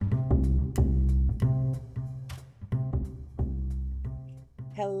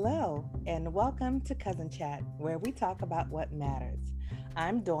Hello, and welcome to Cousin Chat, where we talk about what matters.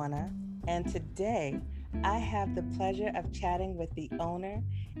 I'm Donna, and today I have the pleasure of chatting with the owner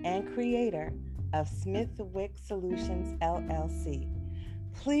and creator of Smithwick Solutions LLC.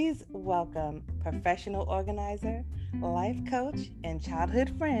 Please welcome professional organizer, life coach, and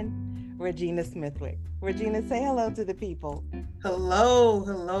childhood friend, Regina Smithwick. Regina, say hello to the people.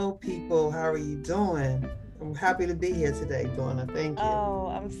 Hello, people. How are you doing? I'm happy to be here today, Donna. Thank you. Oh,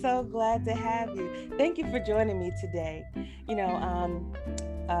 I'm so glad to have you. Thank you for joining me today. You know,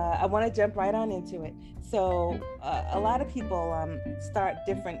 I want to jump right on into it. A lot of people start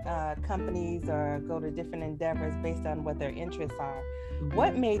different companies or go to different endeavors based on what their interests are.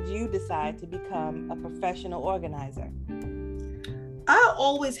 What made you decide to become a professional organizer? I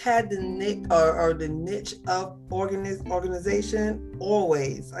always had the niche or the niche of organization.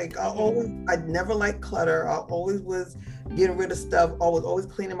 Always, I never liked clutter. I always was getting rid of stuff. Always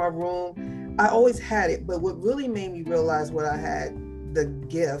cleaning my room. I always had it. But what really made me realize what I had the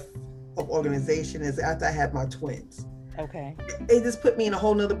gift of organization is after I had my twins. Okay. It just put me in a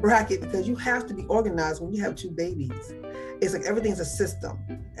whole nother bracket because you have to be organized when you have two babies. It's like everything's a system,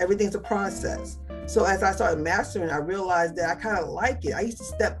 everything's a process. So as I started mastering, I realized that I kind of like it. I used to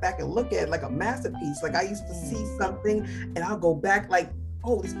step back and look at it like a masterpiece. Like I used to see something and I'll go back like,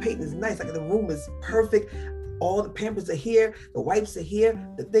 oh, this painting is nice. Like the room is perfect. All the pampers are here. The wipes are here.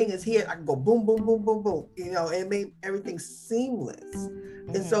 The thing is here. I can go boom, boom, boom, boom, boom. You know, and it made everything seamless.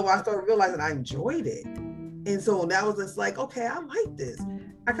 And so I started realizing I enjoyed it. And so that was just like, okay, I like this.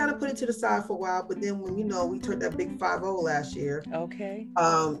 I kind of put it to the side for a while, but then when, we turned that big 5-0 last year. Okay.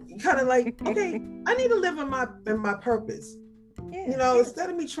 You kind of like, okay, I need to live in my purpose. Yeah.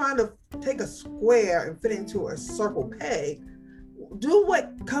 Instead of me trying to take a square and fit it into a circle peg, do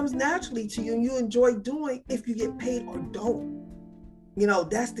what comes naturally to you and you enjoy doing if you get paid or don't.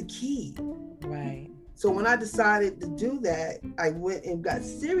 That's the key. Right. So when I decided to do that, I went and got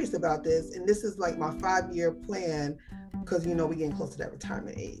serious about this. And this is like my 5-year plan because, we're getting close to that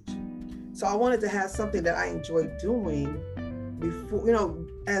retirement age. So I wanted to have something that I enjoy doing before,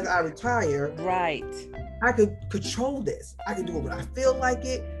 as I retire. Right. I could control this. I could do it when I feel like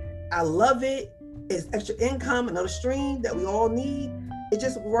it. I love it. It's extra income, another stream that we all need. It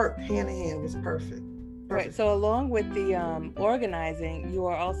just worked hand in hand. It was perfect. Right. So along with the organizing, you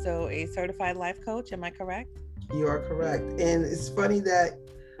are also a certified life coach. Am I correct? You are correct. And it's funny that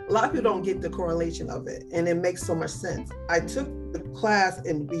a lot of people don't get the correlation of it. And it makes so much sense. I took the class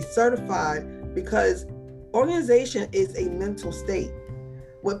and be certified because organization is a mental state.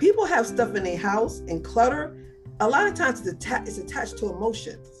 When people have stuff in their house and clutter, a lot of times it's attached to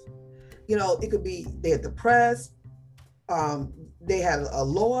emotions. It could be they're depressed, they had a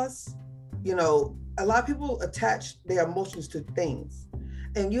loss. A lot of people attach their emotions to things.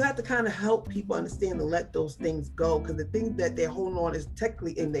 And you have to kind of help people understand to let those things go because the thing that they're holding on is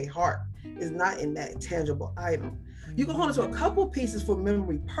technically in their heart, is not in that tangible item. You can hold on to a couple pieces for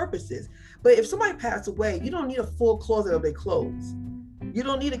memory purposes, but if somebody passed away, you don't need a full closet of their clothes. You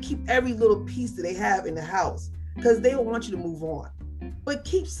don't need to keep every little piece that they have in the house because they don't want you to move on. But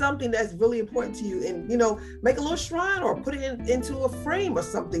keep something that's really important to you and, make a little shrine or put it into a frame or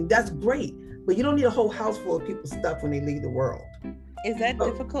something. That's great. But you don't need a whole house full of people's stuff when they leave the world. Is that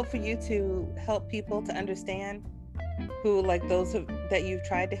difficult for you to help people to understand who, like those that you've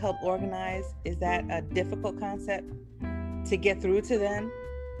tried to help organize? Is that a difficult concept to get through to them?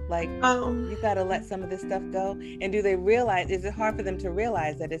 Like, you got to let some of this stuff go. And do they realize, is it hard for them to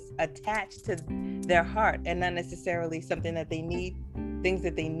realize that it's attached to their heart and not necessarily something that they need, things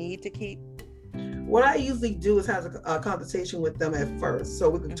that they need to keep? What I usually do is have a conversation with them at first so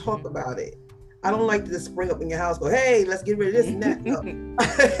we can talk about it. I don't like to just spring up in your house, go, hey, let's get rid of this and that. No.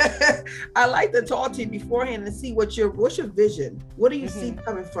 I like to talk to you beforehand and see what's your vision? What do you see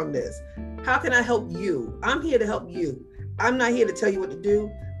coming from this? How can I help you? I'm here to help you. I'm not here to tell you what to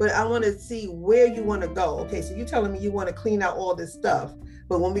do, but I want to see where you want to go. Okay, so you're telling me you want to clean out all this stuff,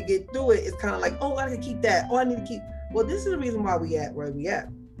 but when we get through it, it's kind of like, oh, I can keep that. Oh, I need to keep. Well, this is the reason why we at where we at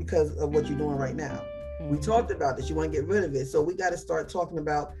because of what you're doing right now. We talked about this. You want to get rid of it, so we got to start talking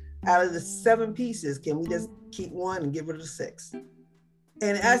about. Out of the 7 pieces, can we just keep 1 and get rid of the 6?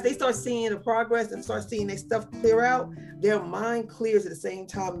 And as they start seeing the progress and start seeing their stuff clear out, their mind clears at the same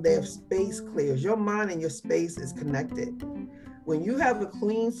time their space clears. Your mind and your space is connected. When you have a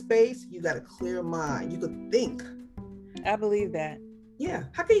clean space, you got a clear mind. You could think. I believe that. Yeah.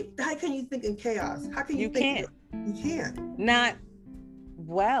 How can you think in chaos? How can you think? You can't. Not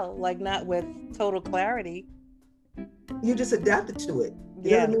with total clarity. You just adapted to it. It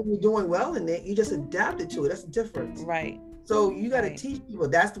doesn't mean you're doing well in it. You just adapted to it. That's the difference. Right. So you got to teach people.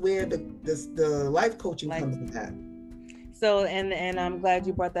 That's where the life coaching comes in that. So, and I'm glad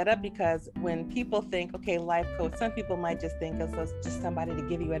you brought that up, because when people think, okay, life coach, some people might just think of just somebody to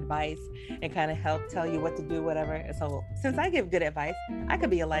give you advice and kind of help tell you what to do, whatever. So since I give good advice, I could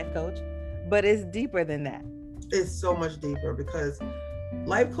be a life coach, but it's deeper than that. It's so much deeper, because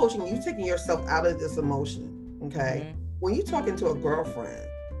life coaching, you taking yourself out of this emotion. Okay. Mm-hmm. When you're talking to a girlfriend,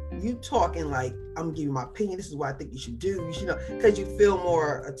 you talking like, I'm gonna give you my opinion. This is what I think you should do. You should know, because you feel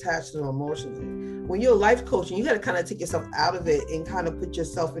more attached to them emotionally. When you're life coaching, you got to kind of take yourself out of it and kind of put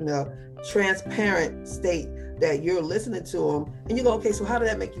yourself in a transparent state that you're listening to them, and you go, okay, so how did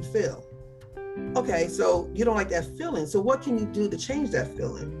that make you feel? Okay, so you don't like that feeling. So what can you do to change that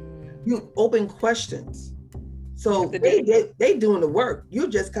feeling? You open questions. So they doing the work. You're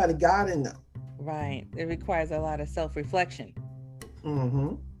just kind of guiding them. Right. It requires a lot of self-reflection.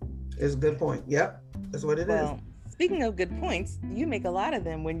 Mm-hmm. It's a good point. Yep. That's what it is. Speaking of good points, you make a lot of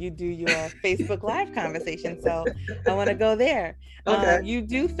them when you do your Facebook Live conversation. So I want to go there. Okay. You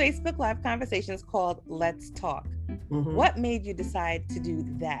do Facebook Live conversations called Let's Talk. Mm-hmm. What made you decide to do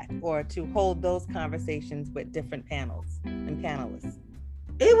that, or to hold those conversations with different panels and panelists?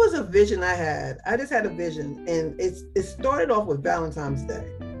 It was a vision I had. I just had a vision, and it started off with Valentine's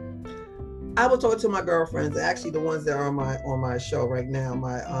Day. I was talking to my girlfriends, actually the ones that are on my show right now.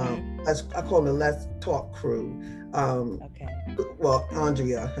 My I call them the Let's Talk crew. Okay. Well,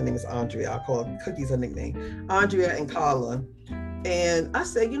 Andrea, her name is Andrea. I call her Cookie's her nickname. Andrea and Carla. And I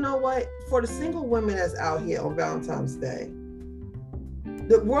said, you know what? For the single women that's out here on Valentine's Day,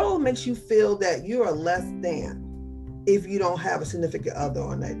 the world makes you feel that you are less than if you don't have a significant other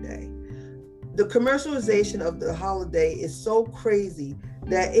on that day. The commercialization of the holiday is so crazy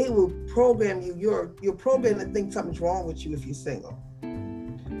that it will program you. You're programmed to think something's wrong with you if you're single.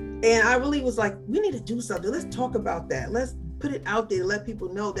 And I really was like, we need to do something. Let's talk about that. Let's put it out there to let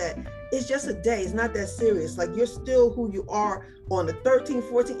people know that it's just a day. It's not that serious. Like, you're still who you are on the 13th,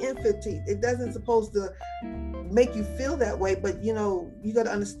 14th, and 15th. It doesn't supposed to make you feel that way, but you got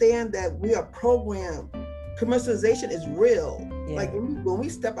to understand that we are programmed. Commercialization is real. Yeah. Like when we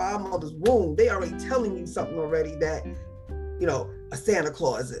step out of our mother's womb, they already telling you something already that, a Santa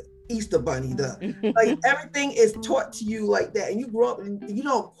Claus, Easter Bunny, like everything is taught to you like that. And you grow up and you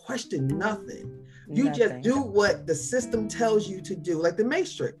don't question nothing. You just do what the system tells you to do, like the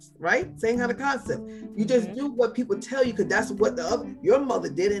Matrix, right? Same kind of concept. You just do what people tell you, because that's what your mother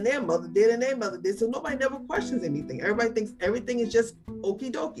did, and their mother did, and their mother did. So nobody never questions anything. Everybody thinks everything is just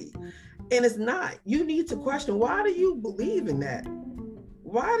okie dokie. And it's not. You need to question, why do you believe in that?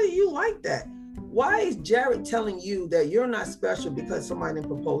 Why do you like that? Why is Jared telling you that you're not special because somebody didn't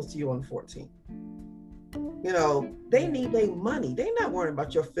propose to you on the 14th? They need their money. They're not worrying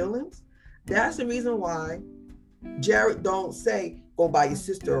about your feelings. That's the reason why Jared don't say, go buy your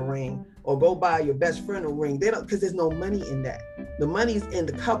sister a ring or go buy your best friend a ring. They don't, because there's no money in that. The money's in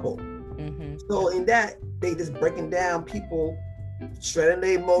the couple. Mm-hmm. So in that, they just breaking down people, shredding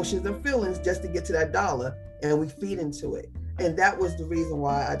their emotions and feelings just to get to that dollar, and we feed into it. And that was the reason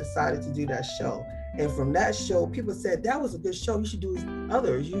why I decided to do that show. And from that show, people said, that was a good show. You should do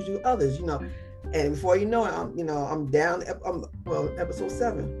others. You do others, And before you know it, I'm down, episode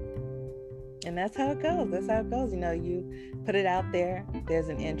 7. And that's how it goes. That's how it goes. You put it out there, there's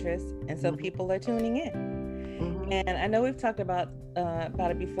an interest, and so people are tuning in. Mm-hmm. And I know we've talked about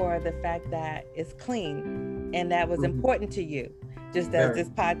it before, the fact that it's clean, and that was important to you. Just as this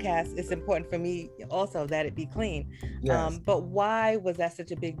podcast, it's important for me also that it be clean. Yes. But why was that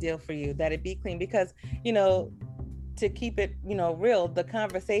such a big deal for you, that it be clean? Because, to keep it, real, the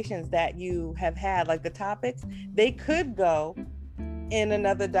conversations that you have had, like the topics, they could go in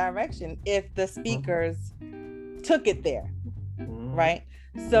another direction if the speakers took it there, right?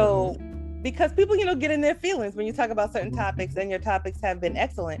 So, because people, get in their feelings when you talk about certain topics, and your topics have been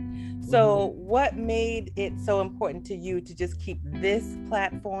excellent. So what made it so important to you to just keep this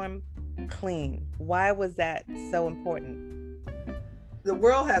platform clean? Why was that so important? The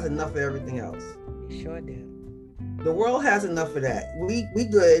world has enough of everything else. You sure do. The world has enough of that. We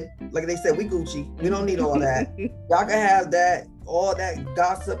good. Like they said, we Gucci. We don't need all that. Y'all can have that, all that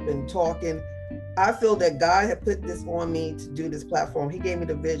gossip and talking. I feel that God had put this on me to do this platform. He gave me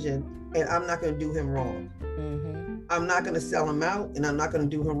the vision, and I'm not going to do him wrong. Mm-hmm. I'm not going to sell him out, and I'm not going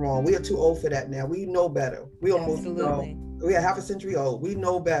to do him wrong. We are too old for that now. We know better. We almost know. We are half a century old. We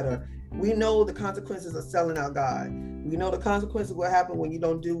know better. We know the consequences of selling out God. We know the consequences of what happened when you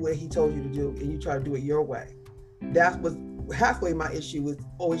don't do what he told you to do, and you try to do it your way. That was halfway my issue, was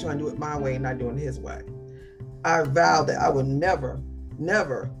always trying to do it my way and not doing his way. I vowed that I would never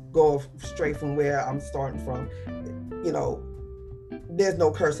never go straight from where I'm starting from. You know, there's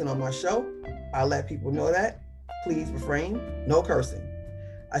no cursing on my show. I'll let people know that. Please refrain, no cursing.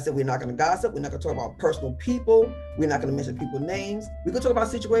 I said, we're not going to gossip. We're not going to talk about personal people. We're not going to mention people's names. We're going to talk about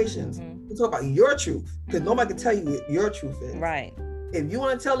situations. We'll talk about your truth, because nobody can tell you what your truth is. Right. If you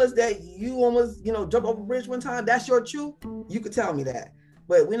want to tell us that you almost, jump over a bridge one time, that's your truth, you could tell me that.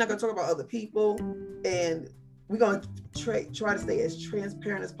 But we're not going to talk about other people. And we're going to try to stay as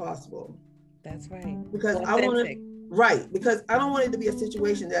transparent as possible. That's right. Because because I don't want it to be a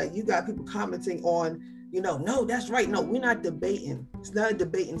situation that you got people commenting on, no, that's right. No, we're not debating. It's not a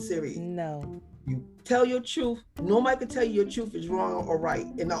debating series. No. You tell your truth. Nobody can tell you your truth is wrong or right.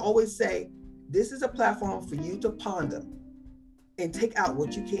 And I always say, this is a platform for you to ponder and take out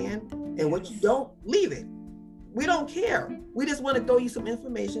what you can, and what you don't, leave it. We don't care. We just want to throw you some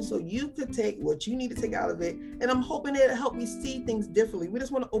information so you could take what you need to take out of it. And I'm hoping it'll help you see things differently. We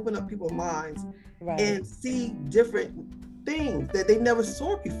just want to open up people's minds and see different things that they never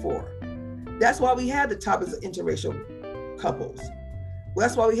saw before. That's why we had the topics of interracial couples.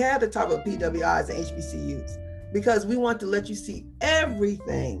 That's why we had the topic of PWIs and HBCUs, because we want to let you see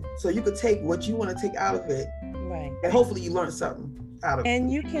everything so you could take what you want to take out of it. Right. And hopefully you learn something out of it.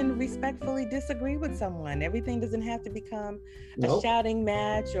 And you can respectfully disagree with someone. Everything doesn't have to become a shouting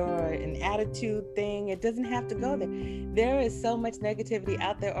match or an attitude thing. It doesn't have to go there. There is so much negativity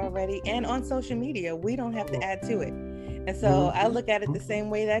out there already, and on social media, we don't have to add to it. And so I look at it the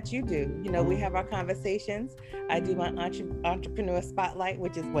same way that you do. We have our conversations. I do my entrepreneur spotlight,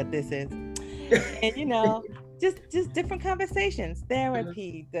 which is what this is. And just different conversations,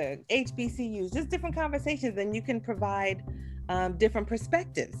 therapy, the HBCUs, just different conversations, and you can provide different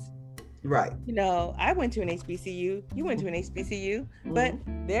perspectives. Right. I went to an HBCU, you went to an HBCU, but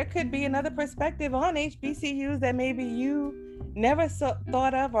there could be another perspective on HBCUs that maybe you never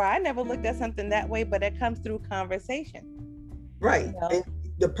thought of, or I never looked at something that way, but it comes through conversation. Right. And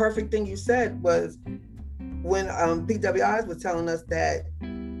the perfect thing you said was when PWIs was telling us that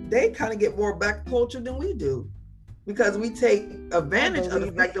they kind of get more Black culture than we do, because we take advantage of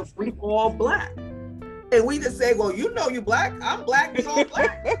the fact that we all Black. And we just say, well, you Black, I'm Black, it's all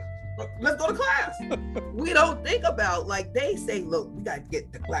Black. Let's go to class. We don't think about, like they say, look, we got to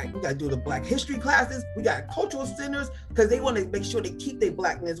get the Black, we got to do the Black history classes, we got cultural centers, because they want to make sure they keep their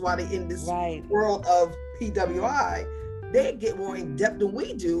Blackness while they're in this world of PWI. They get more in depth than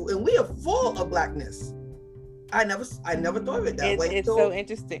we do, and we are full of Blackness. I never thought of it that way. It's so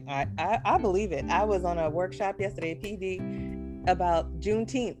interesting. I believe it. I was on a workshop yesterday at PD about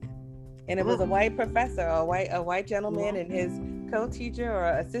Juneteenth, and it was a white professor, a white gentleman, and his co-teacher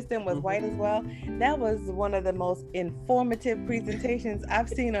or assistant was white as well. That was one of the most informative presentations I've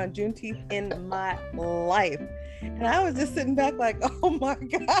seen on Juneteenth in my life. And I was just sitting back like, oh my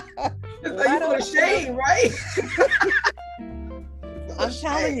God. It's like you feel ashamed, right? I'm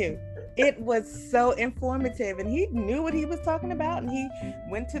telling you, it was so informative, and he knew what he was talking about, and he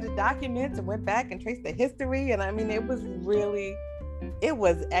went to the documents and went back and traced the history. And I mean, it was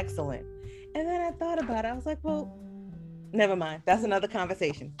excellent. And then I thought about it. I was like, well, never mind. That's another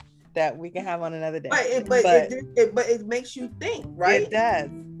conversation that we can have on another day. But it makes you think, right? It does.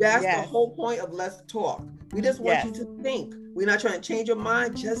 That's the whole point of Let's Talk. We just want you to think. We're not trying to change your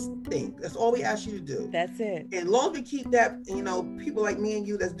mind, just think. That's all we ask you to do. That's it. And as long as we keep that, people like me and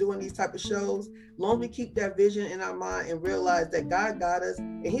you that's doing these type of shows, as long as we keep that vision in our mind and realize that God got us,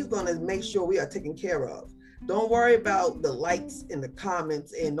 and he's going to make sure we are taken care of. Don't worry about the likes and the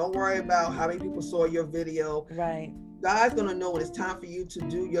comments, and don't worry about how many people saw your video. Right. God's gonna know when it's time for you to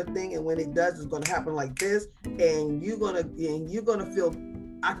do your thing, and when it does, it's gonna happen like this, and you're gonna feel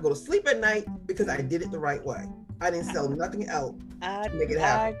I can go to sleep at night because I did it the right way. I didn't sell nothing out to make it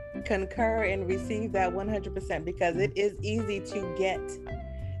happen. I concur and receive that 100%, because it is easy to get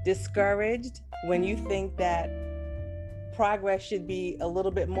discouraged when you think that progress should be a little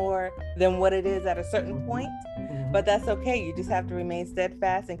bit more than what it is at a certain point. But that's okay. You just have to remain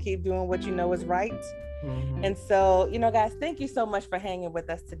steadfast and keep doing what you know is right. And so, guys, thank you so much for hanging with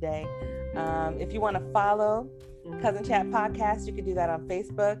us today. If you want to follow Cousin Chat Podcast, you can do that on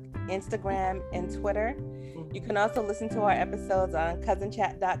Facebook, Instagram, and Twitter. You can also listen to our episodes on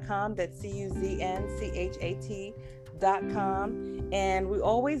cousinchat.com. That's CUZNCHAT.com. And we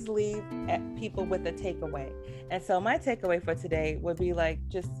always leave people with a takeaway. And so my takeaway for today would be like,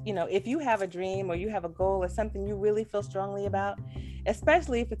 just, if you have a dream or you have a goal or something you really feel strongly about,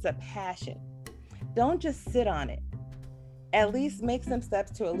 especially if it's a passion, don't just sit on it. At least make some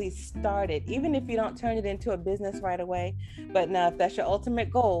steps to at least start it, even if you don't turn it into a business right away. But now, if that's your ultimate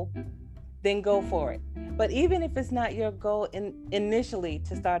goal, then go for it. But even if it's not your goal initially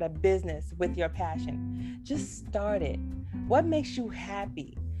to start a business with your passion, just start it. What makes you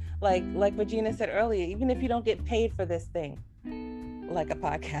happy? Like Regina said earlier, even if you don't get paid for this thing, like a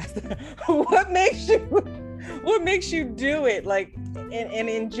podcast, what makes you do it, like, and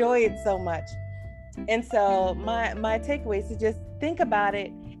enjoy it so much? And so my takeaway is to just think about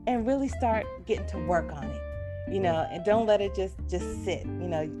it and really start getting to work on it, and don't let it just sit.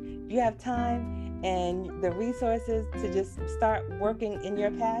 You have time and the resources to just start working in your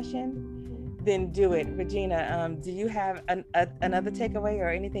passion, then do it. Regina, do you have another takeaway or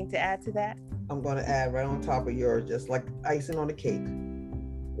anything to add to that? I'm going to add right on top of yours, just like icing on the cake.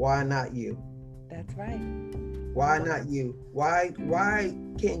 Why not you? That's right. Why not you? Why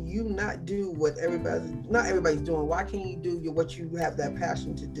can you not do what not everybody's doing? Why can't you do what you have that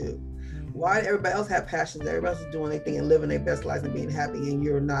passion to do? Why does everybody else have passions? Everybody else is doing their thing and living their best lives and being happy, and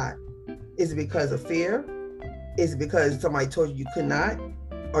you're not? Is it because of fear? Is it because somebody told you could not?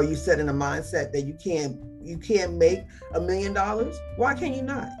 Or you set in a mindset that you can't make $1 million? Why can't you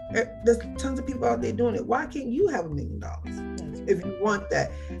not? There's tons of people out there doing it. Why can't you have $1 million? If you want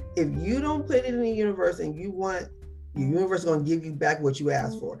that, if you don't put it in the universe and you want, the universe is going to give you back what you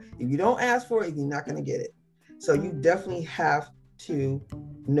asked for. If you don't ask for it, you're not going to get it. So you definitely have to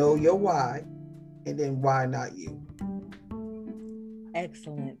know your why, and then why not you.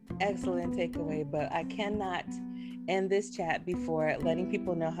 Excellent takeaway. But I cannot end this chat before letting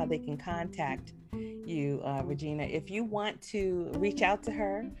people know how they can contact you, Regina. If you want to reach out to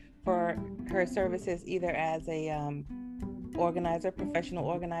her for her services, either as a professional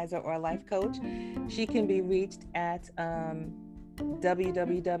organizer, or a life coach, she can be reached at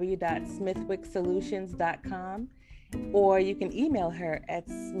www.smithwicksolutions.com, or you can email her at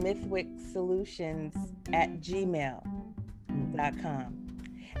smithwicksolutions@gmail.com.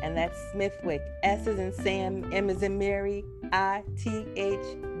 And that's Smithwick, S as in Sam, M as in Mary,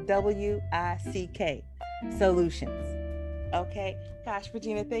 ITHWICK, Solutions. Okay. Gosh,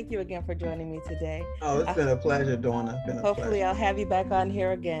 Regina, thank you again for joining me today. Oh, it's been a pleasure, Donna. Hopefully I'll have you back on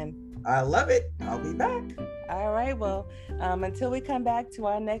here again. I love it. I'll be back. All right. Well, until we come back to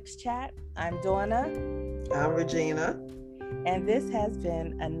our next chat, I'm Donna. I'm Regina. And this has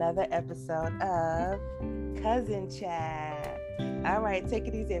been another episode of Cousin Chat. All right. Take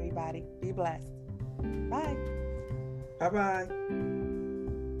it easy, everybody. Be blessed. Bye. Bye-bye.